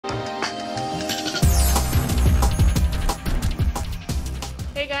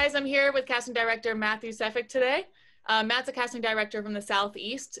guys, I'm here with casting director Matthew Sefick today. Matt's a casting director from the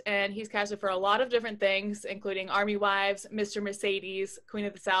Southeast, and he's casted for a lot of different things, including Army Wives, Mr. Mercedes, Queen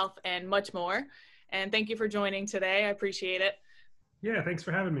of the South, and much more. And thank you for joining today. I appreciate it. Yeah, thanks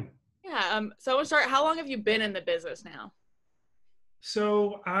for having me. Yeah, so I want to start, how long have you been in the business now?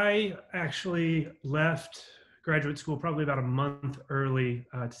 So I actually left graduate school probably about a month early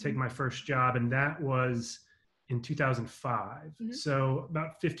to take my first job, and that was in 2005. So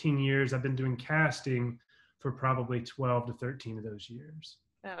about 15 years. I've been doing casting for probably 12 to 13 of those years.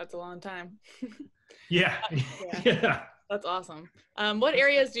 Yeah, that's a long time. Yeah. Yeah. Yeah. That's awesome. What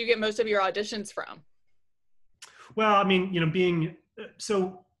areas do you get most of your auditions from? Well, I mean, being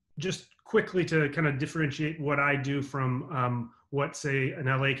so just quickly to kind of differentiate what I do from what, say, an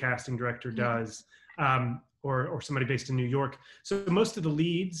LA casting director does, or somebody based in New York. So most of the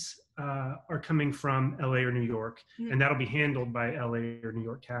leads are coming from LA or New York, and that'll be handled by LA or New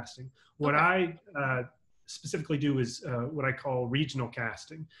York casting. What I specifically do is what I call regional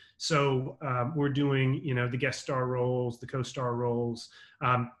casting. So we're doing, the guest star roles, the co-star roles,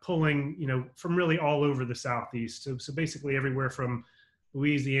 pulling, from really all over the Southeast. So basically everywhere from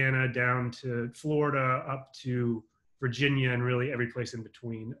Louisiana down to Florida, up to Virginia, and really every place in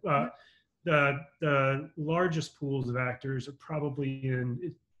between. The largest pools of actors are probably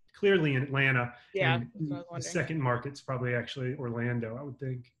clearly in Atlanta. Yeah, And the second market's probably actually Orlando, I would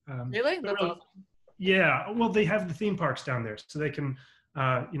think. Really? That's awesome. Yeah, well, they have the theme parks down there, so they can,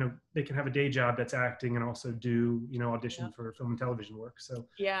 they can have a day job that's acting and also do, audition for film and television work. So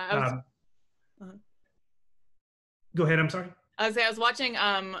yeah. Go ahead. I'm sorry. I was watching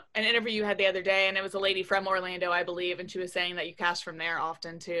an interview you had the other day, and it was a lady from Orlando, I believe, and she was saying that you cast from there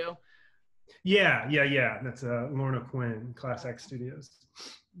often too. Yeah. That's Lorna Quinn, Class X Studios.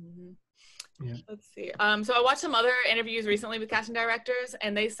 Yeah. Let's see. So I watched some other interviews recently with casting directors,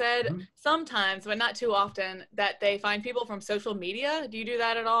 and they said sometimes, but not too often, that they find people from social media. Do you do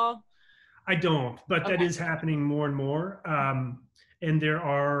that at all? I don't, but that is happening more and more. And there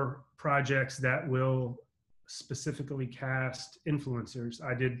are projects that will specifically cast influencers.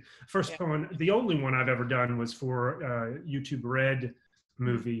 I did one, the only one I've ever done was for YouTube Red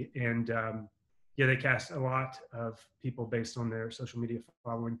movie, and they cast a lot of people based on their social media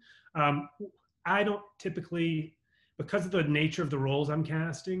following. I don't typically, because of the nature of the roles I'm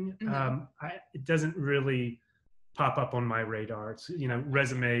casting, it doesn't really pop up on my radar. It's,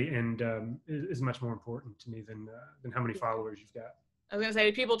 resume and is much more important to me than how many followers you've got. I was gonna say,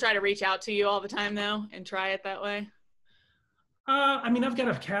 do people try to reach out to you all the time though and try it that way? I mean, I've got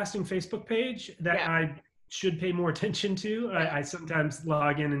a casting Facebook page that I should pay more attention to. I sometimes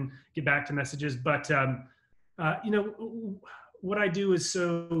log in and get back to messages, but what I do is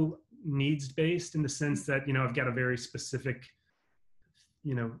so needs-based in the sense that, I've got a very specific,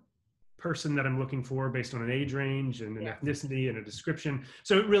 person that I'm looking for based on an age range and an ethnicity and a description.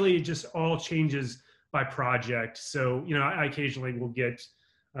 So it really just all changes by project. So, I occasionally will get,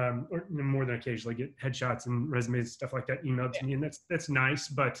 or more than occasionally, get headshots and resumes and stuff like that emailed to me, and that's nice.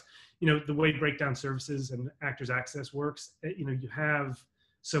 But the way Breakdown Services and Actors Access works, you have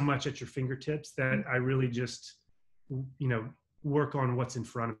so much at your fingertips that I really just work on what's in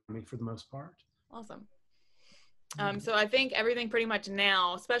front of me for the most part. Awesome. So I think everything pretty much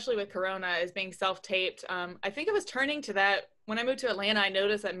now, especially with Corona, is being self-taped. I think it was turning to that when I moved to Atlanta. I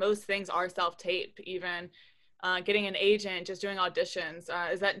noticed that most things are self-taped, even getting an agent, just doing auditions.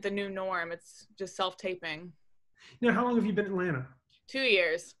 Is that the new norm? It's just self-taping. How long have you been in Atlanta? 2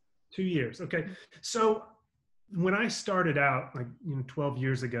 years. 2 years. Okay. So when I started out, 12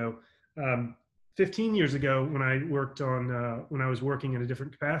 years ago, 15 years ago, when I worked on, when I was working in a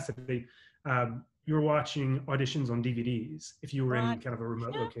different capacity, you were watching auditions on DVDs if you were in kind of a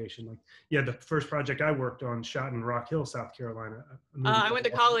remote location. The first project I worked on shot in Rock Hill, South Carolina. I went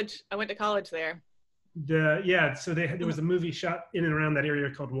to college. I went to college there. So there was a movie shot in and around that area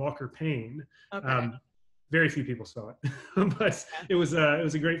called Walker Payne. Very few people saw it, but it was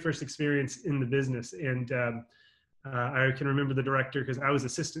a great first experience in the business. And I can remember the director because I was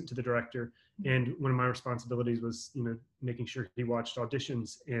assistant to the director, and one of my responsibilities was, making sure he watched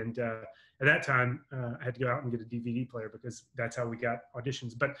auditions. And at that time, I had to go out and get a DVD player because that's how we got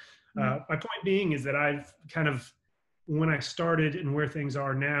auditions. But my point being is that I've kind of, when I started and where things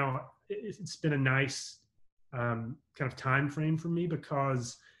are now, it's been a nice kind of time frame for me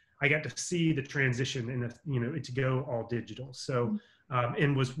because I got to see the transition and to go all digital. So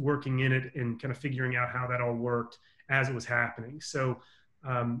and was working in it and kind of figuring out how that all worked as it was happening. So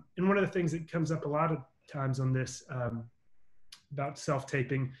and one of the things that comes up a lot of times on this about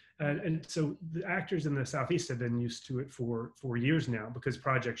self-taping. And so the actors in the Southeast have been used to it for years now, because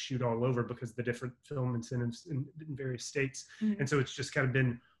projects shoot all over because of the different film incentives in various states. Mm-hmm. And so it's just kind of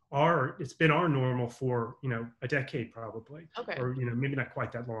been it's been our normal for, a decade probably, Okay. or, maybe not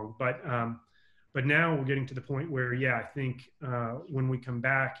quite that long, but now we're getting to the point where, yeah, I think when we come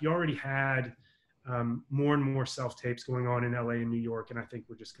back, you already had more and more self-tapes going on in LA and New York. And I think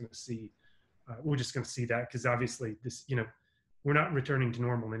we're just going to see that, because obviously this, we're not returning to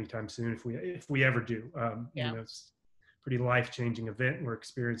normal anytime soon, if we ever do. Yeah. It's a pretty life-changing event we're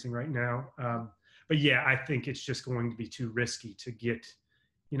experiencing right now. But yeah, I think it's just going to be too risky to get,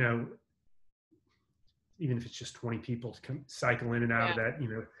 even if it's just 20 people to cycle in and out of that,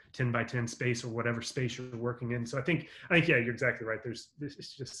 10 by 10 space or whatever space you're working in. So I think, yeah, you're exactly right. There's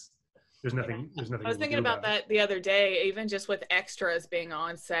nothing I was we thinking do about that the other day, even just with extras being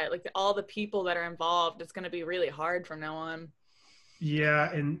on set, like all the people that are involved, it's going to be really hard from now on.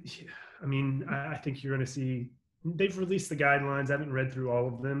 Yeah. And I mean, I think you're going to see, they've released the guidelines. I haven't read through all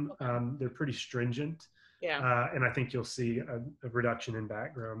of them. Okay. They're pretty stringent. Yeah. And I think you'll see a reduction in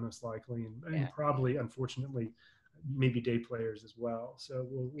background most likely, and probably, unfortunately, maybe day players as well. So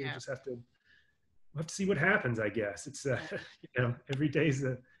we'll just have to see what happens, I guess. It's every day is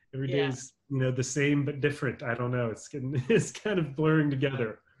the same but different. I don't know. It's kind of blurring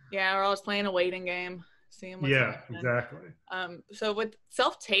together. Yeah, we're always playing a waiting game, seeing what's Yeah, happening. exactly. So with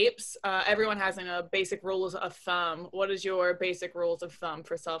self-tapes, everyone has a basic rules of thumb. What is your basic rules of thumb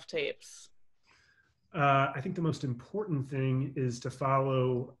for self-tapes? I think the most important thing is to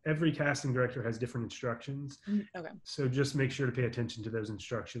follow. Every casting director has different instructions. Okay. So just make sure to pay attention to those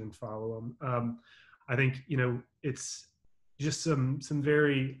instructions and follow them. I think, it's just some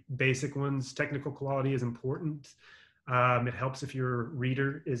very basic ones. Technical quality is important. It helps if your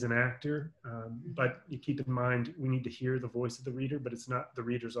reader is an actor, but you keep in mind, we need to hear the voice of the reader, but it's not the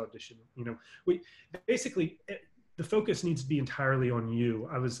reader's audition. Basically, the focus needs to be entirely on you.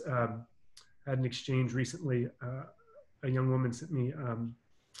 I was, had an exchange recently. A young woman sent me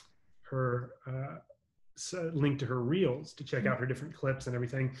her link to her reels to check out her different clips and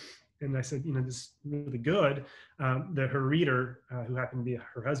everything. And I said, this is really good. That her reader, who happened to be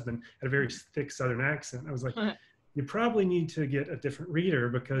her husband, had a very thick Southern accent. I was like, you probably need to get a different reader,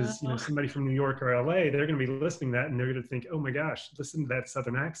 because somebody from New York or LA, they're going to be listening to that and they're going to think, oh my gosh, listen to that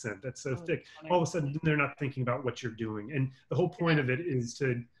Southern accent. That's so thick. All of a sudden, they're not thinking about what you're doing. And the whole point of it is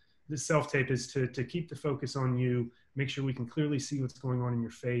the self-tape is to keep the focus on you, make sure we can clearly see what's going on in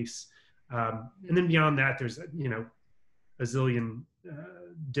your face. And then beyond that, there's, a zillion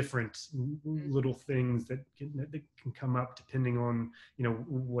different little things that can come up depending on,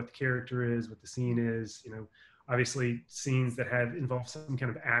 what the character is, what the scene is. Obviously scenes that involve some kind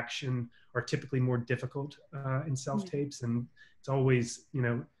of action are typically more difficult in self-tapes. And it's always,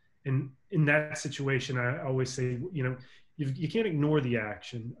 in that situation, I always say, you can't ignore the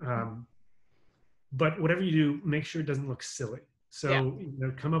action, but whatever you do, make sure it doesn't look silly. So,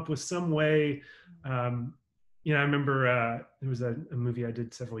 come up with some way. I remember there was a movie I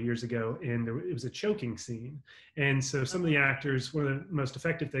did several years ago, and it was a choking scene. And so some of the actors, one of the most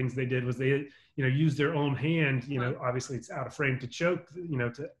effective things they did was they, used their own hand, obviously it's out of frame, to choke,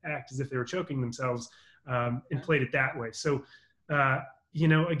 to act as if they were choking themselves, and played it that way. So,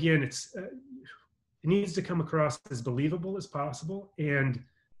 again, it needs to come across as believable as possible, and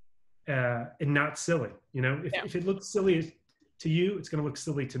not silly. If it looks silly to you, it's going to look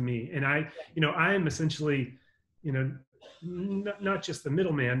silly to me. And I am essentially, not just the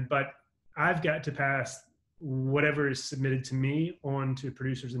middleman, but I've got to pass whatever is submitted to me on to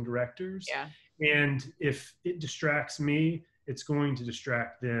producers and directors. Yeah. And if it distracts me, it's going to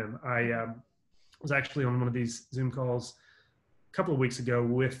distract them. I was actually on one of these Zoom calls a couple of weeks ago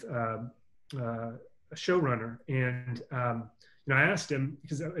with a showrunner, and I asked him,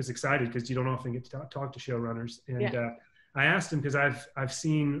 because I was excited, because you don't often get to talk to showrunners, and I asked him, because I've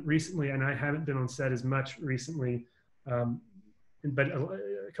seen recently, and I haven't been on set as much recently, but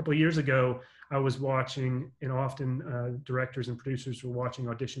a couple of years ago, I was watching, and often directors and producers were watching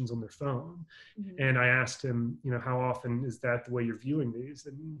auditions on their phone. And I asked him, how often is that the way you're viewing these?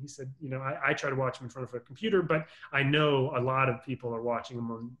 And he said, I try to watch them in front of a computer, but I know a lot of people are watching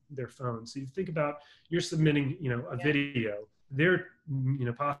them on their phone. So you think about, you're submitting, a video. They're,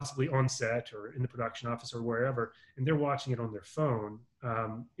 possibly on set or in the production office or wherever, and they're watching it on their phone.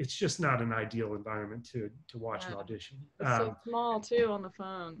 It's just not an ideal environment to watch an audition. It's so small too on the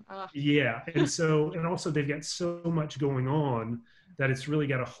phone. Yeah, and also they've got so much going on that it's really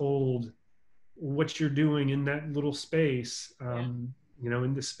got to hold what you're doing in that little space. In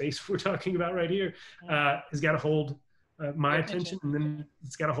the space we're talking about right here, has got to hold my Your attention. attention, and then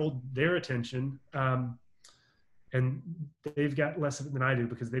it's got to hold their attention. And they've got less of it than I do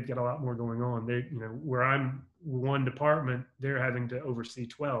because they've got a lot more going on. They, you know, where I'm one department, they're having to oversee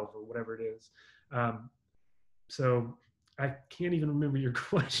 12 or whatever it is. So I can't even remember your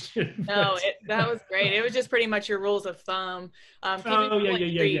question. No, But that was great. It was just pretty much your rules of thumb, keeping oh yeah, people yeah, yeah,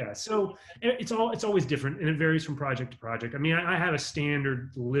 intrigued. yeah. So it's always different, and it varies from project to project. I mean, I have a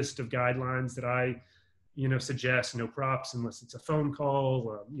standard list of guidelines that I, you know, suggest: no props unless it's a phone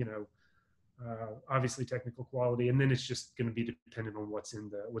call. You know, obviously technical quality, and then it's just going to be dependent on what's in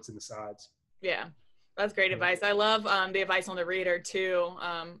the sides. Yeah, that's great So, advice. I love the advice on the reader too.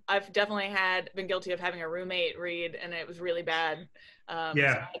 I've definitely been guilty of having a roommate read, and it was really bad. So I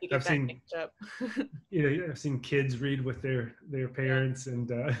yeah, had to get I've that seen changed up. I've seen kids read with their Yeah. parents, and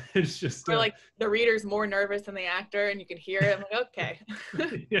it's just Or like the reader's more nervous than the actor, and you can hear it. I'm like, okay.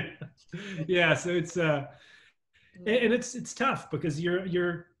 yeah, yeah. So it's Mm, and it's tough because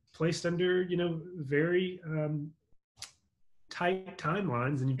you're placed under, you know, very tight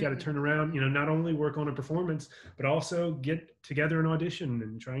timelines, and you've got to mhm. turn around, you know, not only work on a performance but also get together an audition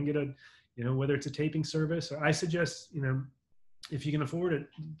and try and get a, you know, whether it's a taping service. I suggest, you know, if you can afford it,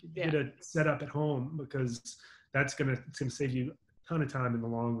 Yeah, get a setup at home, because it's gonna save you a ton of time in the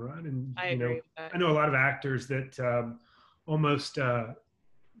long run. And I you agree know, with that. I know a lot of actors that almost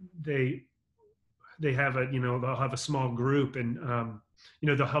they they have a, you know, they'll have a small group, and you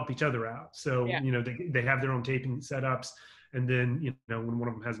know, they'll help each other out. So Yeah, you know, they have their own taping setups, and then, you know, when one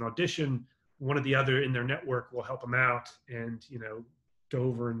of them has an audition, one of the other in their network will help them out, and you know, go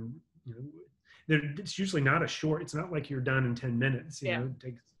over and, you know, it's usually not a short, it's not like you're done in 10 minutes, you yeah. know, it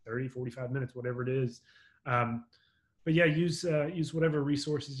takes 30, 45 minutes, whatever it is. um, but yeah, use whatever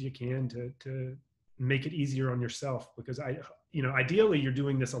resources you can to make it easier on yourself, because I, you know, ideally you're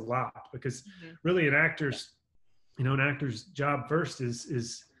doing this a lot, because Mhm. really an actor's, you know, an actor's job first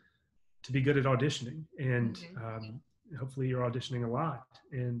is to be good at auditioning, and Mhm. hopefully you're auditioning a lot.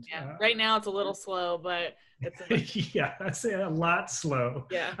 And Yeah. Right now it's a little slow, but it's yeah, I'd say a lot slow.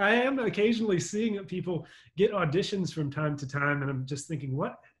 yeah. I am occasionally seeing people get auditions from time to time, and I'm just thinking,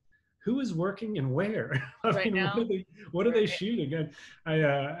 who is working and where? I Right mean, now. what are they Right. shooting? And I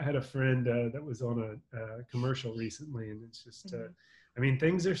had a friend that was on a commercial recently, and it's just, Mhm. I mean,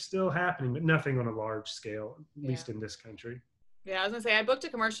 things are still happening, but nothing on a large scale, at Yeah. least in this country. Yeah, I was gonna say I booked a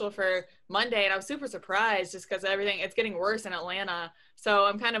commercial for Monday and I was super surprised just because it's getting worse in Atlanta. So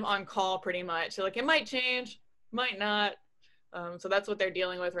I'm kind of on call pretty much. So like it might change, might not. So that's what they're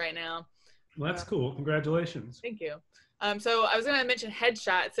dealing with right now. Well, that's Uh, cool. Congratulations. Thank you. So I was gonna mention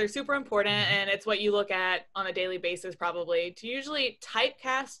headshots. They're super important and it's what you look at on a daily basis probably. Do you usually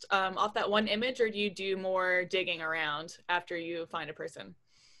typecast off that one image or do you do more digging around after you find a person?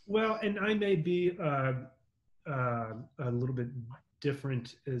 Well, and I may be a little bit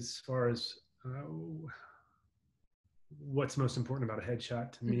different as far as what's most important about a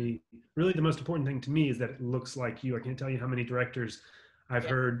headshot to Mhm. me. Really, the most important thing to me is that it looks like you. I can't tell you how many directors I've Yeah.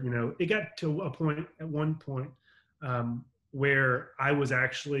 heard, you know, it got to a point at one point where I was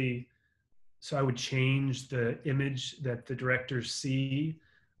actually, so I would change the image that the directors see,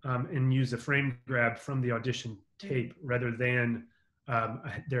 and use a frame grab from the audition Mhm. tape rather than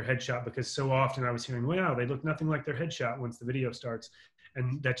their headshot, because so often I was hearing, wow, they look nothing like their headshot once the video starts.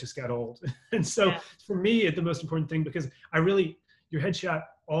 And that just got old. And so Yeah. for me, the most important thing, because I really, your headshot,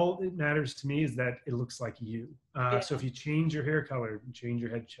 all it matters to me is that it looks like you. Yeah. So if you change your hair color, change your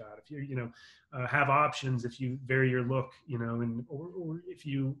headshot. If you, you know, have options, if you vary your look, you know, and or if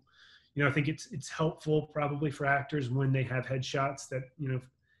you, you know, I think it's helpful probably for actors when they have headshots that, you know,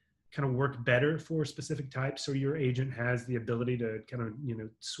 kind of work better for specific types. So your agent has the ability to kind of, you know,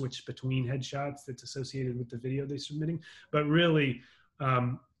 switch between headshots that's associated with the video they're submitting. But really,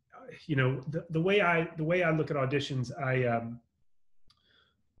 um, you know, the way I look at auditions,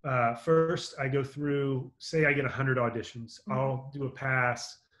 first I go through, say I get 100 auditions, Mhm. I'll do a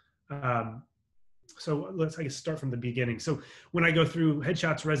pass. Um, so let's, I guess, start from the beginning. So when I go through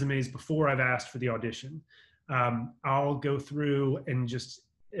headshots, resumes before I've asked for the audition, I'll go through and just,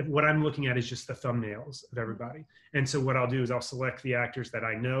 what I'm looking at is just the thumbnails of everybody. And so what I'll do is I'll select the actors that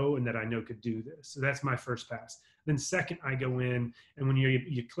I know and that I know could do this. So that's my first pass. Then second, I go in, and when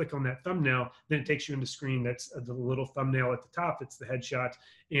you click on that thumbnail, then it takes you into screen that's the little thumbnail at the top. That's the headshot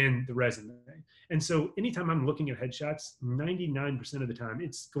and the resume. And so anytime I'm looking at headshots, 99% of the time,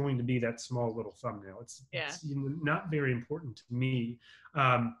 it's going to be that small little thumbnail. Yeah. It's, you know, not very important to me.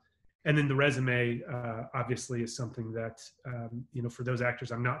 Um, and then the resume, obviously, is something that, you know, for those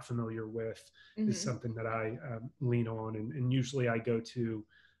actors I'm not familiar with, is Hmm. something that I lean on. And usually I go to,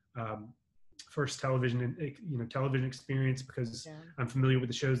 um, first television experience, because Yeah. I'm familiar with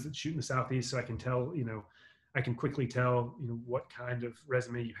the shows that shoot in the Southeast, so I can tell, I can quickly tell, what kind of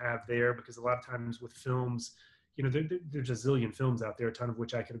resume you have there, because a lot of times with films, there's a zillion films out there, a ton of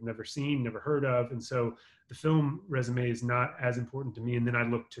which I could have never seen, never heard of. And so the film resume is not as important to me. And then I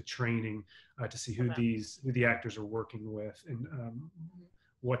look to training to see who Okay. who the actors are working with, and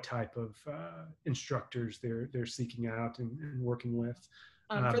what type of instructors they're seeking out and working with.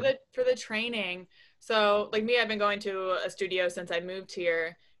 For the training, so like me, I've been going to a studio since I moved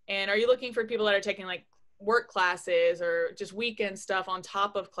here. And are you looking for people that are taking like work classes or just weekend stuff on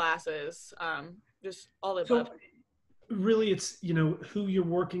top of classes? Just all the above. So really, it's who you're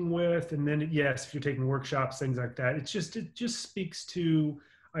working with, and then yes, if you're taking workshops, things like that. It just speaks to,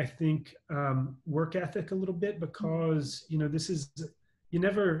 I think, work ethic a little bit, because this is, you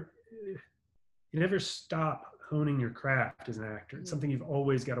never stop honing your craft as an actor. It's something you've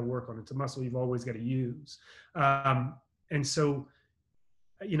always got to work on. It's a muscle you've always got to use. And so,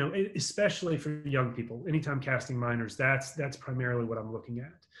 especially for young people, anytime casting minors, that's primarily what I'm looking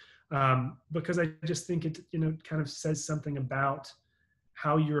at. Because I just think it, kind of says something about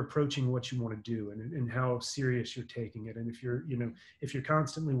how you're approaching what you want to do, and how serious you're taking it. And if you're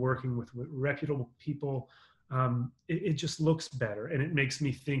constantly working with reputable people, it just looks better, and it makes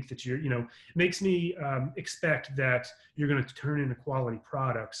me think that makes me expect that you're going to turn in a quality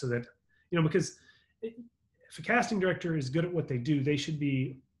product, so that, because if a casting director is good at what they do,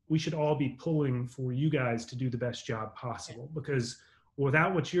 we should all be pulling for you guys to do the best job possible, because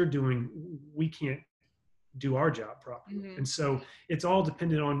without what you're doing, we can't do our job properly. And so it's all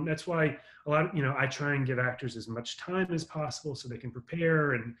dependent on, that's why a lot of, I try and give actors as much time as possible so they can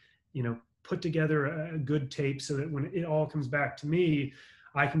prepare and, put together a good tape, so that when it all comes back to me,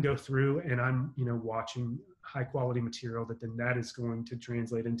 I can go through and I'm, watching high quality material that is going to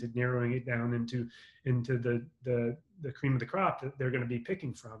translate into narrowing it down into the cream of the crop that they're going to be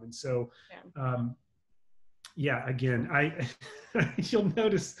picking from. And so, again, you'll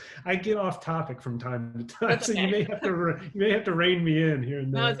notice I get off topic from time to time. That's So okay. you may have to rein me in here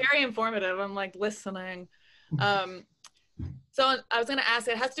and there. No, it's very informative. I'm like listening. So I was going to ask,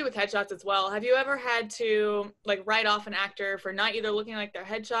 it has to do with headshots as well. Have you ever had to like write off an actor for not either looking like their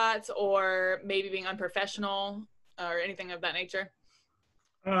headshots or maybe being unprofessional or anything of that nature?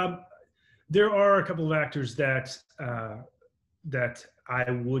 There are a couple of actors that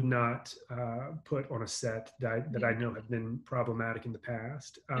I would not put on a set that I know have been problematic in the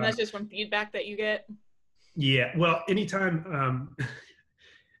past. And that's just from feedback that you get? Yeah. Well, anytime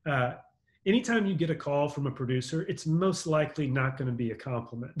you get a call from a producer, it's most likely not going to be a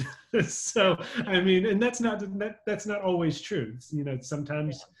compliment. So, I mean, and that's not always true.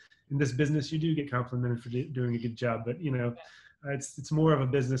 Sometimes in this business you do get complimented for doing a good job, but it's more of a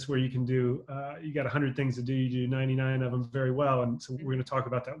business where you can do, you got 100 things to do, you do 99 of them very well. And so we're going to talk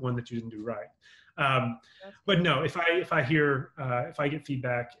about that one that you didn't do right. But no, if I get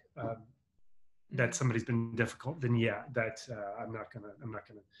feedback, that somebody's been difficult, then I'm not gonna.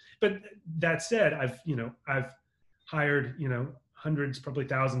 But that said, I've hired, hundreds, probably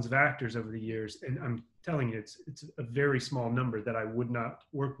thousands of actors over the years. And I'm telling you, it's a very small number that I would not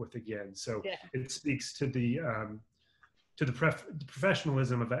work with again. So it speaks to the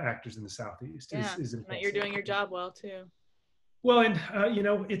professionalism of the actors in the Southeast. Is that you're doing your job well too. Well, and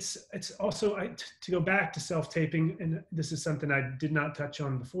it's also, to go back to self-taping, and this is something I did not touch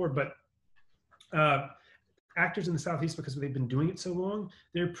on before, but actors in the Southeast, because they've been doing it so long,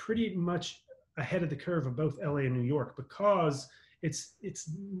 they're pretty much ahead of the curve of both LA and New York, because it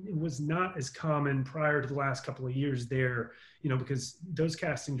was not as common prior to the last couple of years there, because those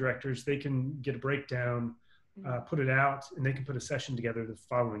casting directors, they can get a breakdown, put it out, and they can put a session together the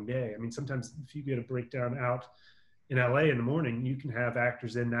following day. I mean, sometimes if you get a breakdown out in LA in the morning, you can have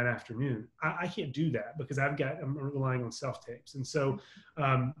actors in that afternoon. I can't do that, because I'm relying on self-tapes. And so,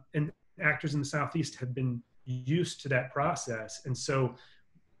 and actors in the Southeast have been used to that process. And so,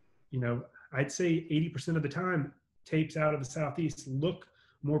 I'd say 80% of the time, tapes out of the Southeast look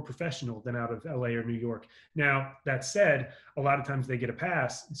more professional than out of LA or New York. Now, that said, a lot of times they get a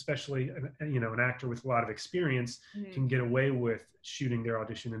pass, especially, an actor with a lot of experience can get away with shooting their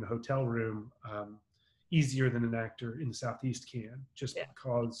audition in a hotel room easier than an actor in the Southeast can, just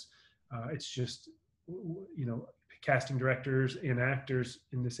because it's just, casting directors and actors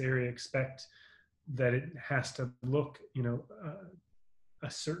in this area expect that it has to look, a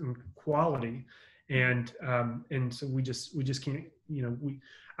certain quality, and so we just can't,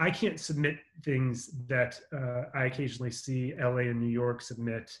 I can't submit things that I occasionally see LA and New York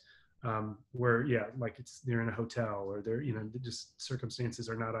submit where like they're in a hotel, or they're, just circumstances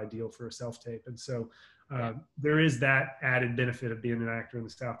are not ideal for a self tape. And so Yeah. there is that added benefit of being an actor in the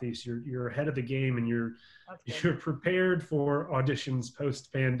Southeast. You're ahead of the game, and That's good. you're prepared for auditions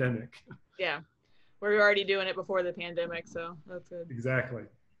post pandemic. Yeah. We were already doing it before the pandemic, so that's good. Exactly.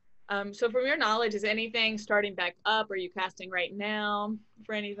 So from your knowledge, is anything starting back up? Are you casting right now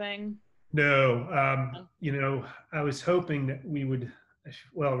for anything? No, I was hoping that we would.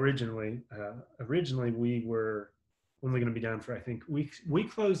 Well, originally we were only going to be down for, I think, we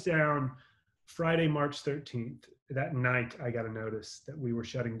closed down Friday, March 13th. That night, I got a notice that we were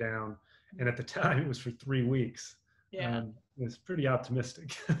shutting down, and at the time, it was for 3 weeks. Yeah. It was pretty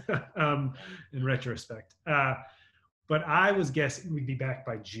optimistic in retrospect. But I was guessing we'd be back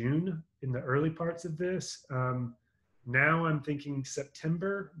by June in the early parts of this. Now I'm thinking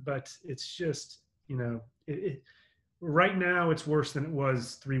September, but it's just, right now it's worse than it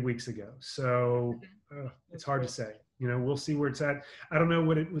was 3 weeks ago. So it's hard to say. We'll see where it's at. I don't know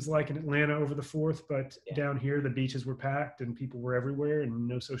what it was like in Atlanta over the 4th, but down here the beaches were packed and people were everywhere and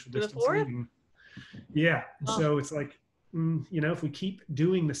no social distancing. Yeah. Oh. So it's like, if we keep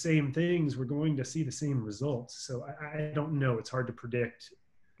doing the same things, we're going to see the same results. So I don't know. It's hard to predict.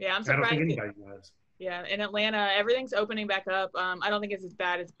 Yeah, I'm surprised. I don't think anybody knows. Yeah, in Atlanta, everything's opening back up. I don't think it's as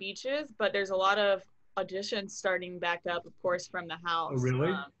bad as beaches, but there's a lot of auditions starting back up, of course, from the house. Oh,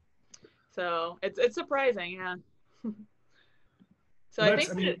 really? So it's surprising, yeah. So well,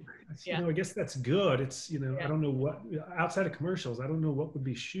 I guess that's good. It's, I don't know what, outside of commercials, I don't know what would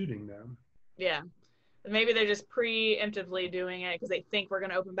be shooting them. Yeah. Maybe they're just preemptively doing it because they think we're going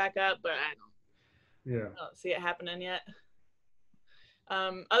to open back up, but I don't see it happening yet.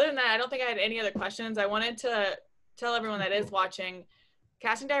 Other than that, I don't think I had any other questions. I wanted to tell everyone that is watching,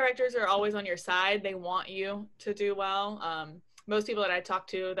 casting directors are always on your side. They want you to do well. Most people that I talk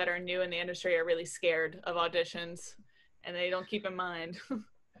to that are new in the industry are really scared of auditions, and they don't keep in mind.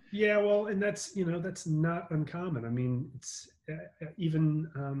 Yeah, well, and that's not uncommon. I mean, it's even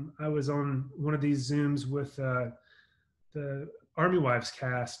I was on one of these Zooms with the Army Wives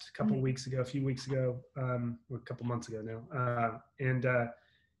cast a few weeks ago, or a couple months ago now,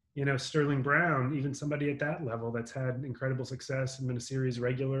 and Sterling Brown, even somebody at that level that's had incredible success and been a series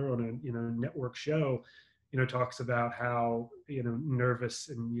regular on a network show, talks about how nervous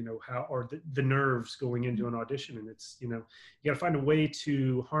and how, or the nerves going into an audition, and it's you got to find a way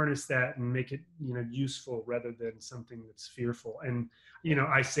to harness that and make it useful rather than something that's fearful. And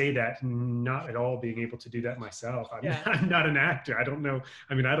I say that not at all being able to do that myself. I'm not an actor. I don't know.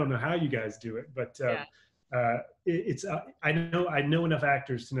 I don't know how you guys do it, but it's I know enough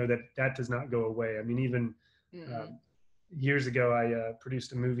actors to know that does not go away. I mean, even years ago, I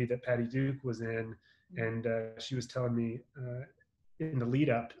produced a movie that Patty Duke was in. And she was telling me in the lead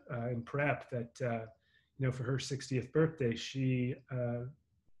up in prep that, for her 60th birthday, she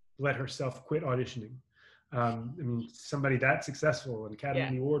let herself quit auditioning. Somebody that successful, an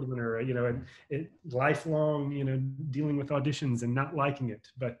Academy Award winner, and lifelong, dealing with auditions and not liking it.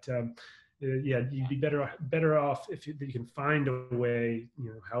 But you'd be better off if you can find a way,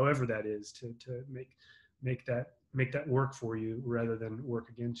 however that is, to make that work for you rather than work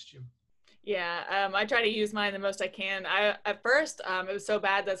against you. Yeah, I try to use mine the most I can. At first, it was so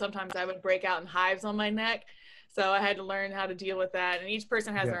bad that sometimes I would break out in hives on my neck. So I had to learn how to deal with that. And each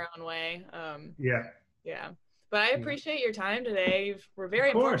person has their own way. Yeah. But I appreciate your time today. We're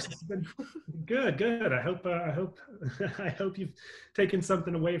very important. Of course. Good. I hope you've taken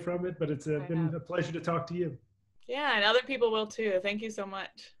something away from it, but it's been a pleasure to talk to you. Yeah, and other people will too. Thank you so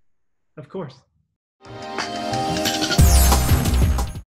much. Of course.